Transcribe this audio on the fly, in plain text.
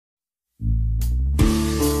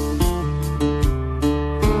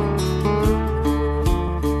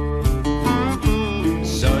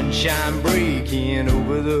sunshine breaking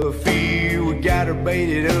over the field. We got her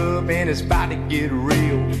baited up and it's about to get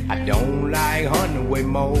real. I don't like hunting the way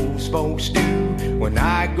most folks do. When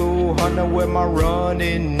I go hunting with my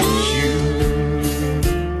running shoes.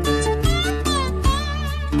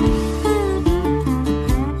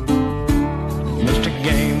 Mr.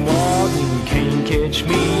 Game Warden can't catch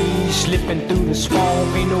me slipping through the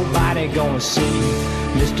swamp, ain't nobody gonna see.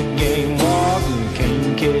 Mr. Game Warden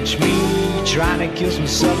can't catch me trying to kill some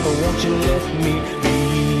sucker, won't you let me be?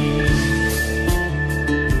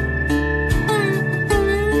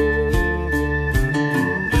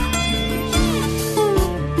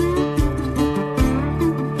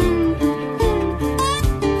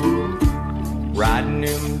 Riding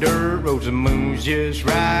them dirt roads, the moon's just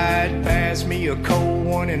right past me, a cold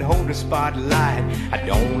one and hold the spotlight. I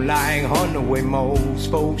don't like hunting the way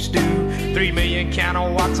most folks do. 3 million count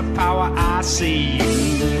of watts of power, I see you.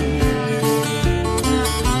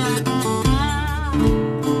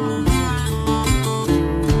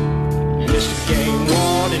 Mr. Game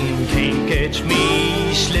Warden can't catch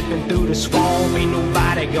me slipping through the swamp, ain't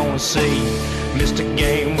nobody gonna see. Mr.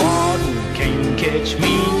 Game Warden can't catch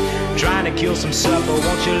me trying to kill some sucker,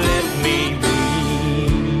 won't you let me be?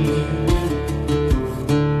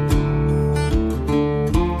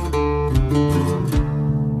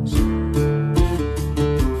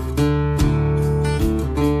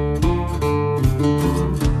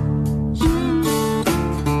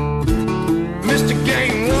 Mr.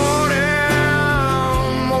 Game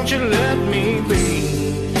Warden, won't you let me be?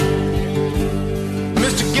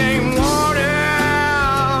 Mr. Game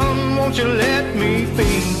Warden, won't you let me be?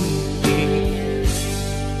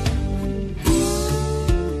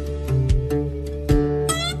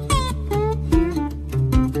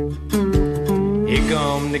 Here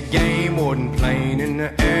come the game warden plane in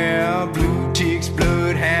the air, blue ticks,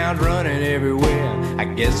 bloodhound running everywhere. I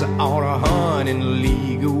guess I ought to hunt in the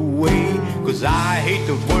legal way, 'cause I hate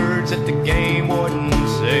the words that the game warden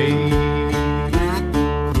say.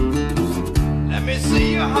 Let me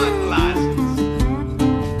see your hunt license.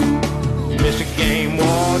 Mr. Game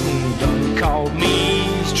Warden done called me,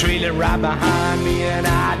 he's trailing right behind me and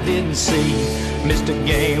I didn't see. Mr.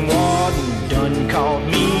 Game Warden done called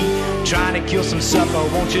me trying to kill some sucker,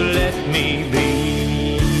 won't you let me be?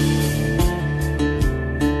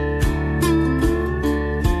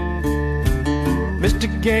 Mr.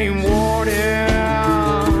 Game Warden,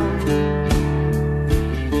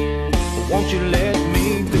 won't you let